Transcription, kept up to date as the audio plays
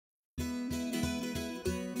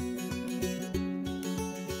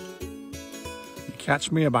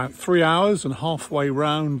Catch me about 3 hours and halfway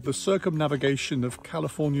round the circumnavigation of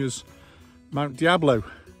California's Mount Diablo,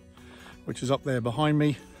 which is up there behind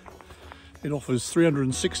me. It offers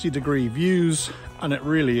 360-degree views, and it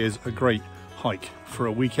really is a great hike for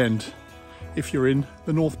a weekend if you're in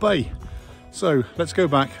the North Bay. So let's go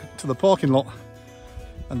back to the parking lot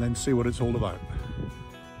and then see what it's all about.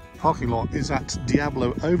 Parking lot is at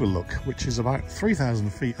Diablo Overlook, which is about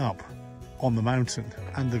 3,000 feet up on the mountain,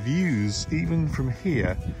 and the views even from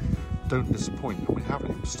here don't disappoint. We haven't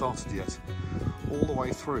even started yet. All the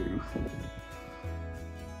way through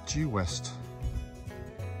due west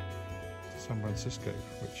to San Francisco,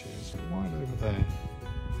 which is right over there.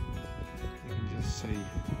 You can just see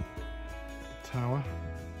the tower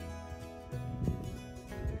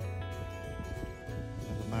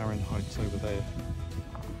and the Marin Heights over there.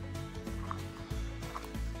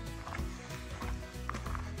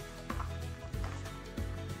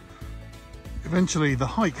 Eventually the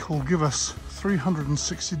hike will give us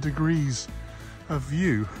 360 degrees of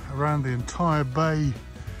view around the entire Bay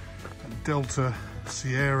and Delta,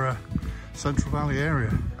 Sierra, Central Valley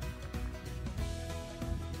area.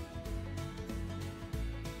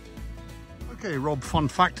 Okay, Rob, fun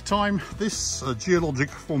fact time. This geologic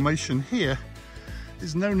formation here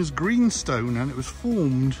is known as greenstone, and it was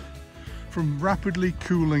formed from rapidly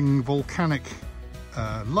cooling volcanic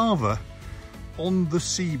lava on the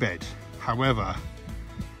seabed. However,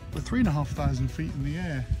 we're 3,500 feet in the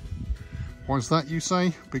air. Why is that, you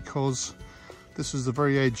say? Because this is the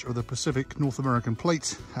very edge of the Pacific North American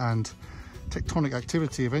plate, and tectonic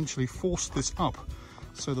activity eventually forced this up.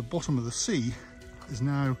 So the bottom of the sea is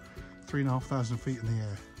now 3,500 feet in the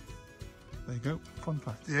air. There you go, fun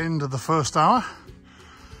fact. At the end of the first hour,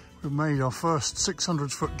 we've made our first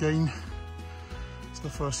 600-foot gain. It's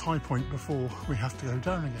the first high point before we have to go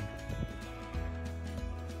down again.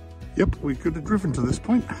 Yep, we could have driven to this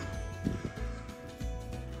point.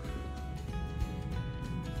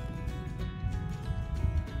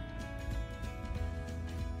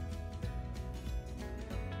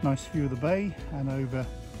 Nice view of the bay and over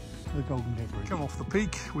the Golden Gate Bridge. Come off the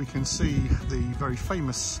peak, we can see the very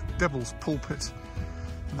famous Devil's Pulpit,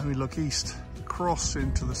 and then we look east across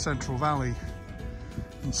into the Central Valley,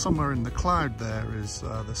 and somewhere in the cloud there is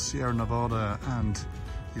the Sierra Nevada and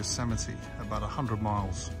Yosemite, about 100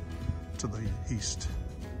 miles to the east.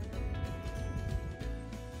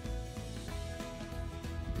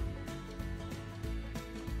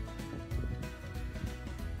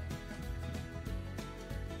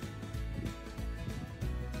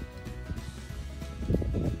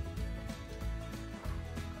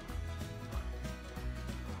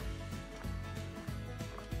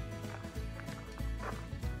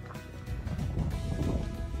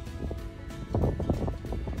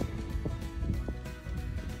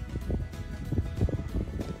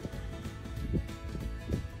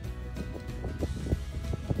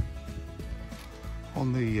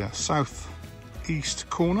 On the southeast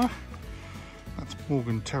corner, that's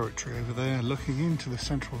Morgan Territory over there, looking into the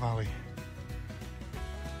Central Valley,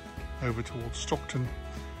 over towards Stockton,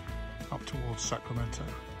 up towards Sacramento.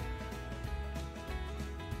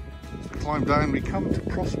 As we climb down, we come to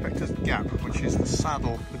Prospector's Gap, which is the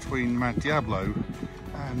saddle between Mount Diablo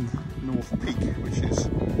and North Peak, which is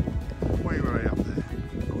way, way up there.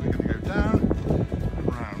 But we're going to go down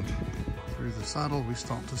and round. Through the saddle, we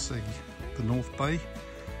start to see the North Bay,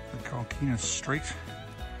 the Carquinez Strait,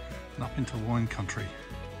 and up into wine country.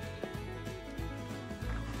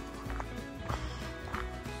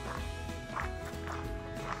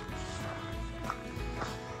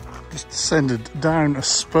 Just descended down a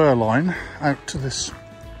spur line out to this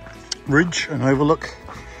ridge and overlook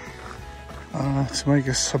to make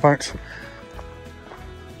us about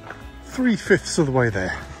 3/5 of the way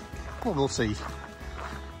there. Well, we'll see.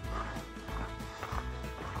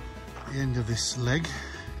 The end of this leg,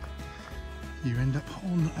 you end up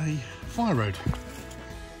on a fire road,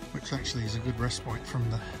 which actually is a good respite from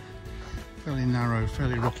the fairly narrow,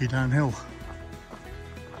 fairly rocky downhill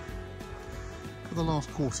for the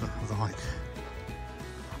last quarter of the hike.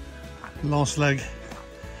 Last leg,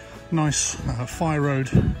 nice fire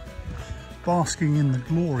road, basking in the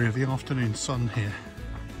glory of the afternoon sun here.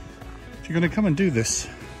 If you're going to come and do this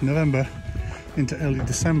November into early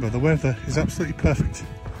December, the weather is absolutely perfect.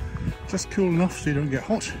 Just cool enough so you don't get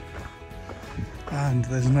hot, and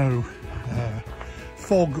there's no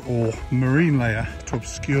fog or marine layer to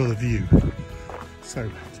obscure the view,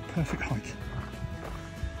 so it's a perfect hike.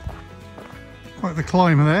 Quite the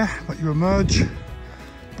climb there, but you emerge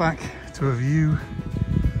back to a view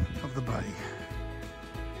of the bay.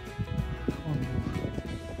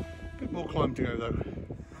 A bit more climb to go though.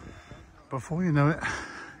 before you know it,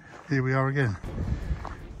 here we are again.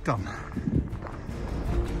 Done.